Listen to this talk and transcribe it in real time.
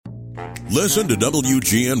Listen to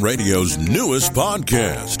WGN Radio's newest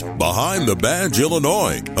podcast, Behind the Badge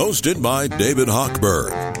Illinois, hosted by David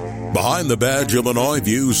Hochberg. Behind the Badge Illinois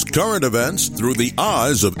views current events through the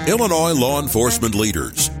eyes of Illinois law enforcement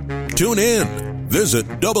leaders. Tune in. Visit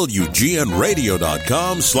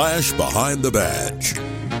WGNRadio.com/Behind the Badge.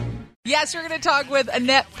 Yes, we're going to talk with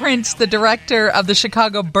Annette Prince, the director of the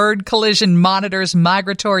Chicago Bird Collision Monitors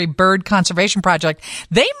Migratory Bird Conservation Project.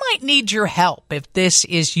 They might need your help if this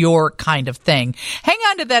is your kind of thing. Hang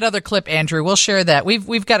on to that other clip, Andrew. We'll share that.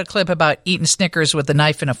 We've got a clip about eating Snickers with a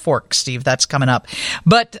knife and a fork, Steve. That's coming up.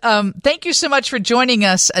 But thank you so much for joining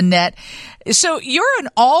us, Annette. So you're an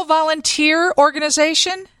all-volunteer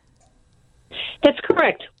organization? That's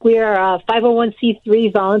correct. We are a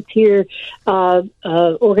 501c3 volunteer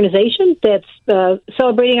organization that's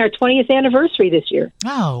celebrating our 20th anniversary this year.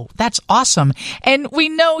 Oh, that's awesome. And we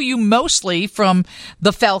know you mostly from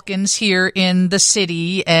the Falcons here in the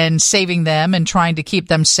city and saving them and trying to keep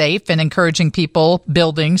them safe and encouraging people,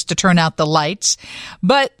 buildings, to turn out the lights.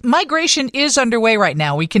 But migration is underway right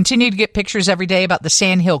now. We continue to get pictures every day about the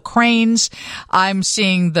sandhill cranes. I'm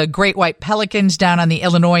seeing the great white pelicans down on the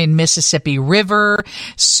Illinois and Mississippi River.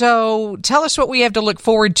 So tell us what we have to look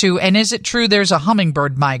forward to. And is it true there's a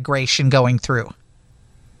hummingbird migration going through?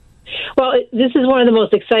 Well, this is one of the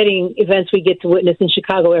most exciting events we get to witness in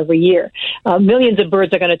Chicago every year. Millions of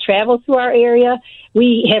birds are going to travel through our area.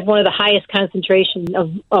 We have one of the highest concentrations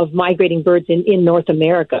of migrating birds in North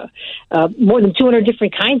America. More than 200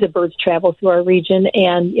 different kinds of birds travel through our region.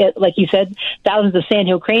 And like you said, thousands of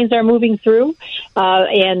sandhill cranes are moving through.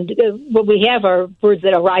 And what we have are birds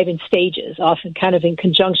that arrive in stages, often kind of in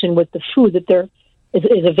conjunction with the food that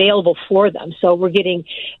is available for them. So we're getting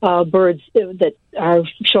birds that are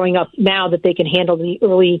showing up now that they can handle the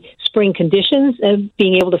early spring conditions and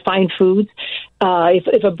being able to find foods.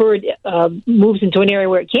 If a bird moves into an area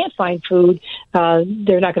where it can't find food,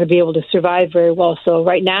 they're not going to be able to survive very well. So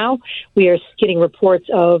right now we are getting reports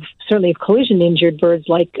of certainly of collision-injured birds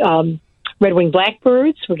like red-winged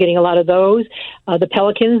blackbirds. We're getting a lot of those. The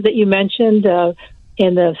pelicans that you mentioned,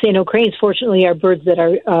 and the sandhill cranes, fortunately, are birds that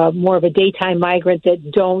are more of a daytime migrant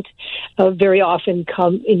that don't very often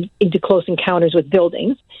come into close encounters with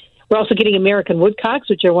buildings. We're also getting American woodcocks,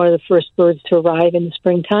 which are one of the first birds to arrive in the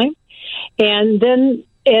springtime. And then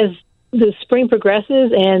as the spring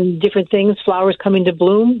progresses and different things, flowers come into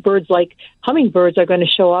bloom, birds like hummingbirds are going to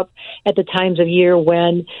show up at the times of year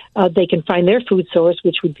when they can find their food source,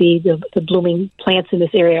 which would be the blooming plants in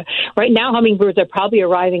this area. Right now, hummingbirds are probably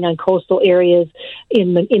arriving on coastal areas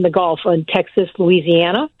in the Gulf, in Texas,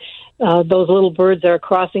 Louisiana. Those little birds are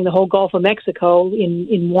crossing the whole Gulf of Mexico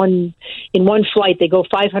in one flight. They go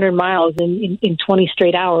 500 miles in 20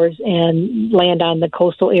 straight hours and land on the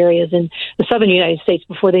coastal areas in the southern United States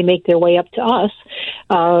before they make their way up to us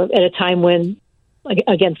at a time when,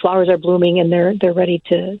 again, flowers are blooming and they're ready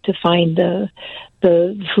to find the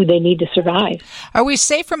food they need to survive. Are we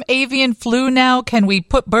safe from avian flu now? Can we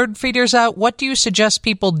put bird feeders out? What do you suggest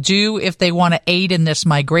people do if they want to aid in this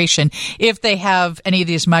migration, if they have any of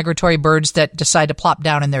these migratory birds that decide to plop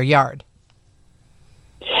down in their yard?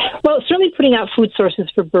 Well, certainly putting out food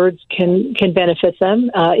sources for birds can benefit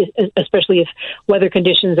them, especially if weather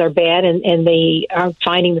conditions are bad and they aren't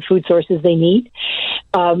finding the food sources they need.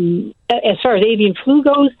 As far as avian flu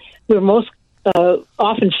goes, we're most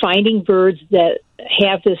often finding birds that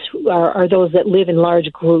have this are those that live in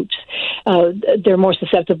large groups. They're more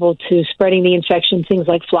susceptible to spreading the infection, things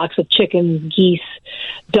like flocks of chickens, geese,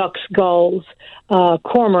 ducks, gulls,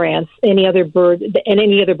 cormorants, any other bird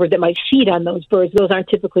that might feed on those birds. Those aren't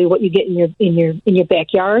typically what you get in your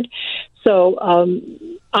backyard. So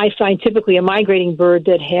I find typically a migrating bird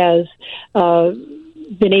that has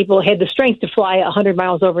had the strength to fly 100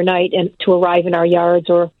 miles overnight and to arrive in our yards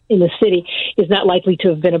or in the city is not likely to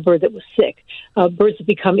have been a bird that was sick. Birds that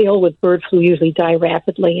become ill with bird flu usually die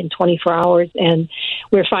rapidly in 24 hours, and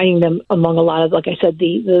we're finding them among a lot of, like I said,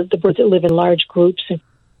 the birds that live in large groups.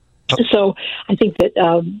 So I think that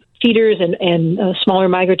feeders and smaller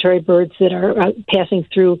migratory birds that are passing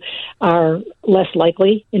through are less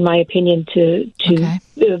likely, in my opinion, to be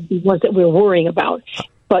ones that we're worrying about.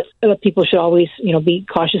 But people should always, be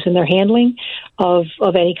cautious in their handling of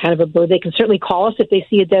any kind of a bird. They can certainly call us if they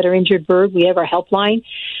see a dead or injured bird. We have our helpline.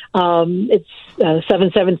 It's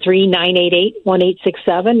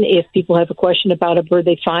 773-988-1867. If people have a question about a bird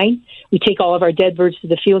they find, we take all of our dead birds to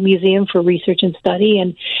the Field Museum for research and study,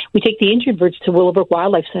 and we take the injured birds to Willowbrook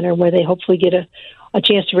Wildlife Center, where they hopefully get a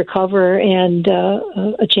chance to recover and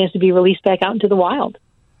a chance to be released back out into the wild.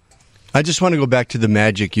 I just want to go back to the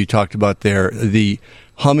magic you talked about there. The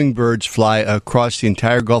hummingbirds fly across the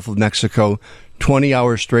entire Gulf of Mexico 20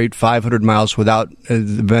 hours straight, 500 miles without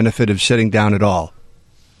the benefit of sitting down at all.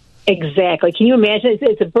 Exactly. Can you imagine?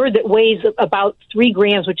 It's a bird that weighs about 3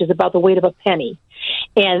 grams, which is about the weight of a penny.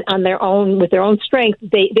 And on their own, with their own strength,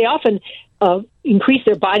 they often increase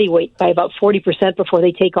their body weight by about 40% before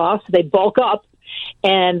they take off. So they bulk up,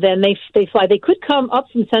 and then they fly. They could come up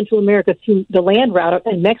from Central America through the land route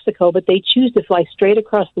in Mexico, but they choose to fly straight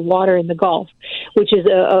across the water in the Gulf, which is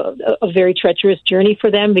a very treacherous journey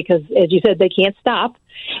for them because, as you said, they can't stop.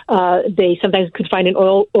 They sometimes could find an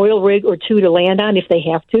oil rig or two to land on if they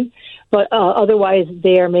have to, but otherwise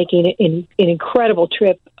they are making an incredible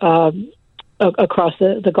trip across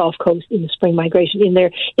the Gulf Coast in the spring migration in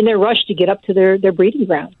their rush to get up to their breeding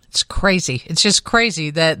ground. It's crazy. It's just crazy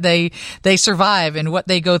that they survive and what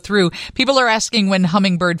they go through. People are asking when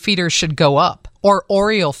hummingbird feeders should go up or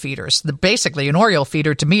Oriole feeders. Basically, an Oriole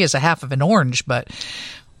feeder to me is a half of an orange, but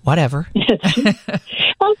whatever.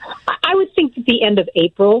 Well, I would think that the end of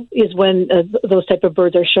April is when those type of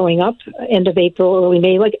birds are showing up. End of April, early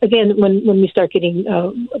May. Like again, when we start getting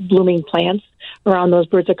blooming plants around, those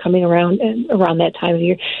birds are coming around, and around that time of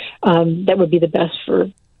year, that would be the best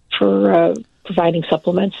for providing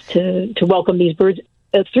supplements to welcome these birds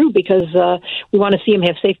through, because we want to see them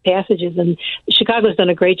have safe passages. And Chicago's done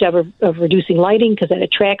a great job of reducing lighting, because that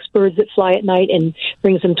attracts birds that fly at night and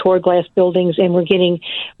brings them toward glass buildings. And we're getting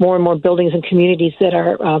more and more buildings and communities that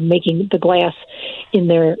are making the glass in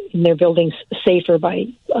their buildings safer by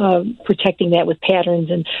protecting that with patterns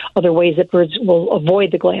and other ways that birds will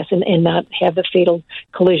avoid the glass and not have the fatal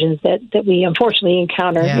collisions that we unfortunately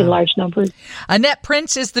encounter in large numbers. Annette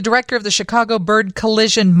Prince is the director of the Chicago Bird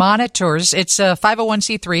Collision Monitors. It's a 501c3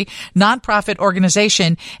 nonprofit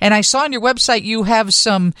organization. And I saw on your website you have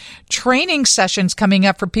some training sessions coming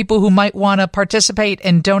up for people who might want to participate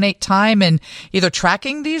and donate time in either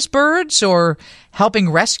tracking these birds or helping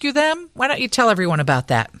rescue them. Why don't you tell everyone about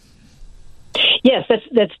that? Yes,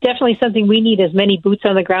 that's definitely something we need, as many boots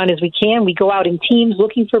on the ground as we can. We go out in teams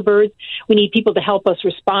looking for birds. We need people to help us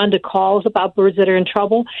respond to calls about birds that are in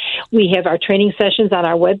trouble. We have our training sessions on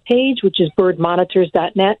our webpage, which is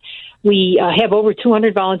birdmonitors.net. We have over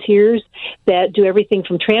 200 volunteers that do everything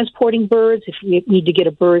from transporting birds. If we need to get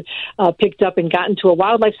a bird picked up and gotten to a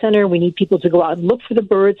wildlife center, we need people to go out and look for the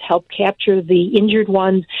birds, help capture the injured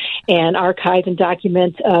ones, and archive and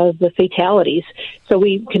document the fatalities. So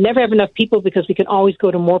we can never have enough people, because we can always go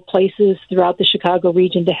to more places throughout the Chicago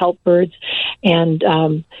region to help birds. And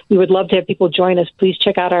we would love to have people join us. Please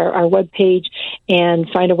check out our webpage and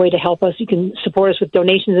find a way to help us. You can support us with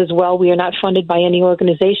donations as well. We are not funded by any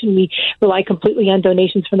organization. We rely completely on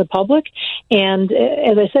donations from the public. And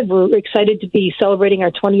as I said, we're excited to be celebrating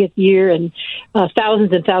our 20th year and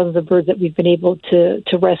thousands and thousands of birds that we've been able to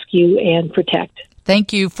rescue and protect.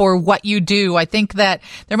 Thank you for what you do. I think that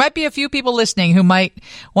there might be a few people listening who might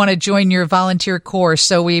want to join your volunteer corps,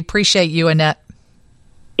 so we appreciate you, Annette.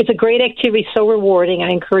 It's a great activity, so rewarding. I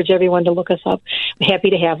encourage everyone to look us up. I'm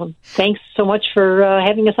happy to have them. Thanks so much for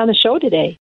having us on the show today.